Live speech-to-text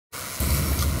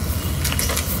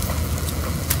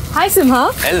Hi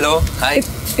Simha. Hello. Hi.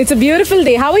 It's a beautiful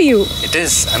day. How are you? It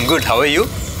is. I'm good. How are you?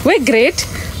 We're great.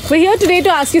 We're here today to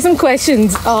ask you some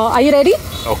questions. Are you ready?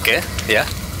 Okay. Yeah.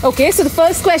 Okay, so the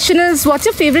first question is, what's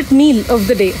your favorite meal of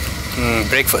the day?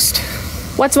 Breakfast.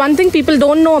 What's one thing people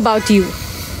don't know about you?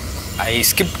 I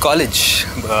skipped college.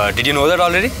 Did you know that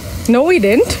already? No, we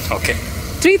didn't. Okay.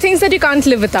 3 things that you can't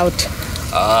live without.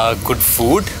 Good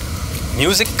food,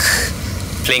 music,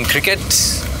 playing cricket,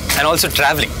 and also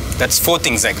traveling. That's 4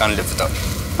 things I can't live without.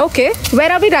 Okay,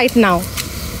 where are we right now?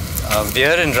 We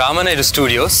are in Ramanaidu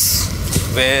Studios,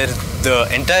 where the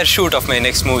entire shoot of my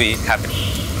next movie happened.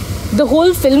 The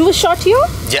whole film was shot here?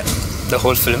 Yeah, the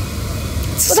whole film.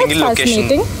 It's a Well, single that's location.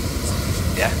 fascinating.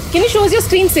 Yeah. Can you show us your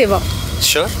screensaver?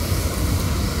 Sure.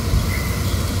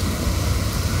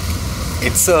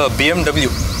 It's a BMW.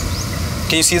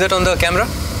 Can you see that on the camera?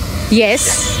 Yes.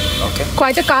 Okay.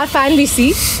 Quite a car fan we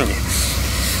see.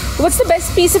 What's the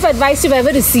best piece of advice you've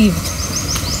ever received?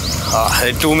 There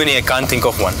are too many, I can't think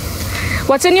of one.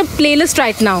 What's on your playlist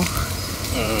right now?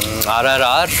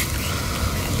 RRR,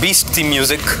 Beast theme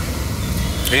music.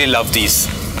 Really love these.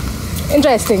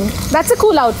 Interesting. That's a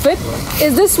cool outfit.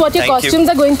 Is this what your Thank you. costumes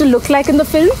are going to look like in the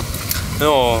film?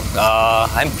 No,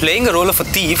 I'm playing a role of a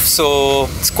thief, so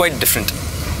it's quite different.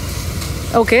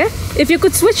 Okay. If you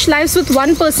could switch lives with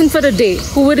one person for a day,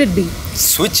 who would it be?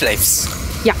 Switch lives.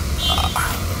 Yeah.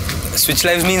 Switch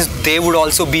lives means they would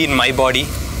also be in my body.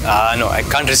 No, I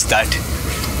can't risk that.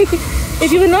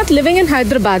 If you were not living in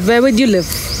Hyderabad, where would you live?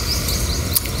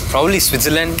 Probably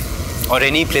Switzerland or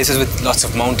any places with lots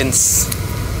of mountains.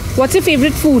 What's your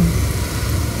favorite food?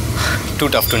 Too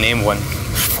tough to name one.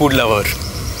 Food lover.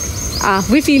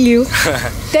 We feel you.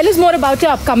 Tell us more about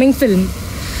your upcoming film.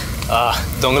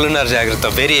 Dongalunar Jagrata,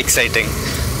 very exciting.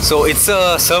 So it's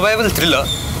a survival thriller,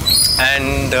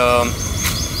 and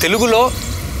Telugulo,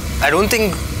 I don't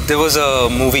think there was a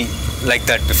movie like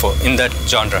that before in that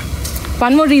genre.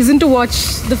 One more reason to watch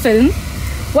the film.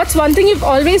 What's one thing you've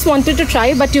always wanted to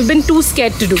try but you've been too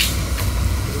scared to do?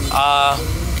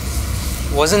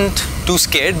 Wasn't too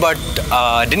scared, but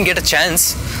didn't get a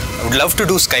chance. I would love to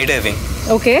do skydiving.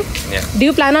 Okay. Yeah. Do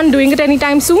you plan on doing it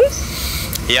anytime soon?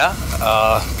 Yeah,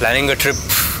 planning a trip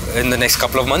in the next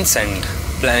couple of months and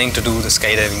planning to do the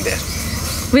skydiving there.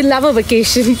 We love a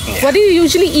vacation. Yeah. What do you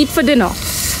usually eat for dinner?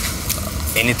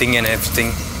 Anything and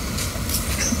everything.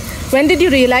 When did you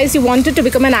realize you wanted to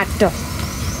become an actor?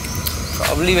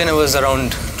 Probably when I was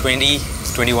around 20,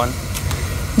 21.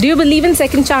 Do you believe in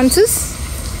second chances?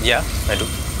 Yeah, I do.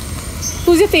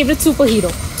 Who's your favorite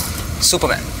superhero?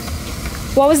 Superman.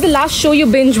 What was the last show you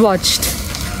binge watched?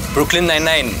 Brooklyn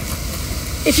Nine-Nine.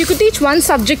 If you could teach one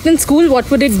subject in school, what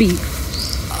would it be?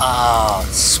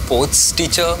 Sports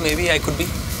teacher, maybe I could be.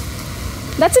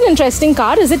 That's an interesting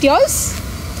car. Is it yours?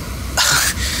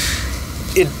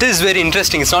 It is very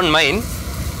interesting. It's not mine.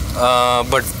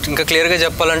 But ఇంకా క్లియర్గా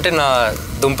చెప్పాలంటే నా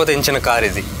దుంప తెంచిన car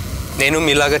ఇది. నేను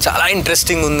మీలాగా చాలా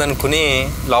interesting ఉందనుకుని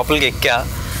లోపలికి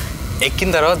ఎక్కిన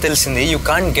తర్వాత తెలిసింది you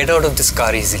can't get out of this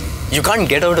car easily. You can't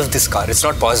get out of this car. It's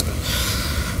not possible.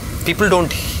 People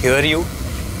don't here you.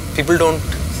 People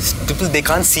they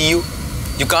can't see you.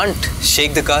 You can't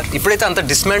Sheikh the car. ఇప్పుడైతే అంత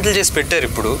dismantle చేసి పెట్టారు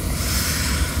ఇప్పుడు.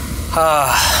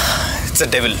 It's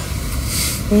a devil.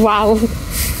 Wow.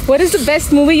 What is the best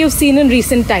movie you've seen in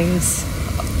recent times?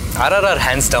 RRR,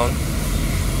 hands down.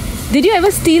 Did you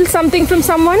ever steal something from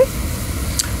someone?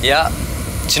 Yeah,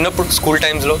 చిన్నప్పుడు school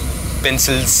టైమ్స్లో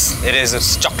pencils,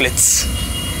 erasers, chocolates.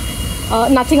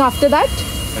 Nothing after that?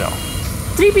 No.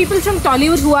 3 people from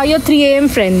Tollywood who are your 3 AM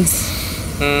friends.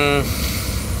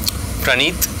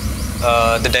 Praneeth,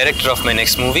 the director of my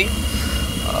next movie.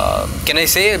 Can I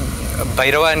say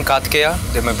Bhairava and Kartikeya?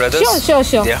 They're my brothers.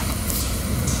 Sure. Yeah.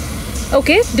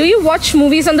 Okay. Do you watch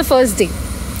movies on the first day?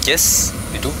 Yes,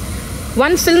 we do.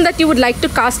 One film that you would like to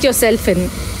cast yourself in?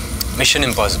 Mission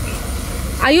Impossible.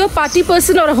 Are you a party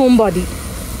person or a homebody?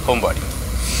 Homebody.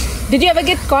 Did you ever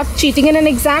get caught cheating in an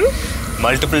exam?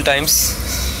 Multiple times.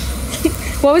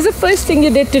 What was the first thing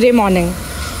you did today morning?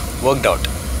 Worked out.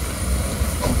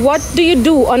 What do you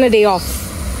do on a day off?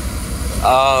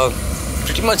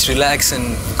 Pretty much relax, and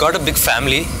got a big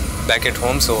family back at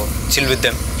home, so chill with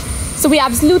them. So we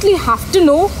absolutely have to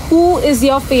know, who is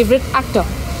your favorite actor?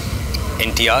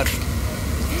 NTR.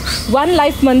 One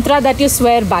life mantra that you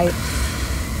swear by?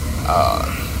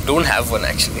 Don't have one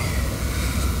actually.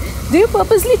 Do you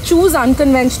purposely choose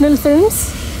unconventional films?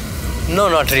 No,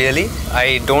 not really. I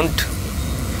don't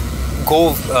go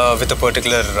with a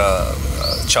particular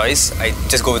choice. I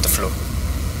just go with the flow.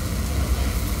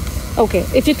 Okay,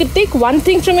 if you could take one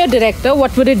thing from your director,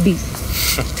 what would it be?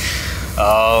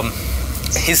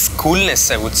 His coolness,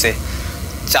 I would say.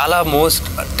 చాలా most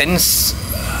tense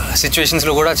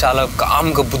సిచ్యువేషన్స్లో కూడా చాలా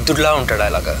కామ్గా బుద్ధుడిలా ఉంటాడు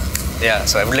అలాగా. Yeah,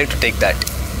 so I would like to take that.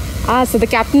 So the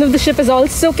captain of the ship is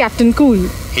also Captain Cool.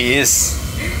 He is.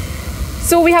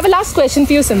 So we have a last question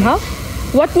for you, Simha.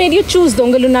 What made you choose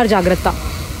Dongalunar Jagrata?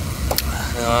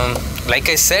 Like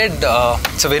I said,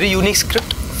 it's a very unique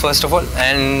script, first of all,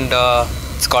 and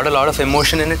it's got a lot of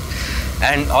emotion in it,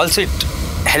 and also it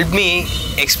helped me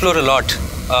explore a lot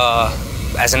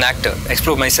as an actor,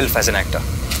 explore myself as an actor.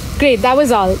 Great, that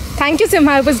was all. Thank you,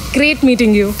 Simha. It was great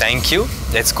meeting you. Thank you.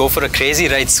 Let's go for a crazy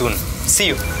ride soon. See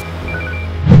you.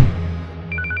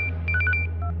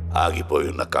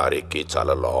 ఆగిపోయిన car ఎక్కి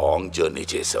చాలా long journey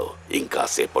చేసావు. ఇంకా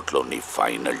సేపట్లో నీ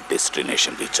final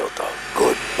destination reach అవుతావు.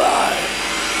 Good bye.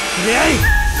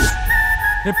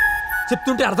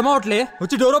 చెప్తుంటే అర్థమవట్లే,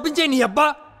 వచ్చి డోర్ ఓపెన్ చేయి నీ అబ్బా.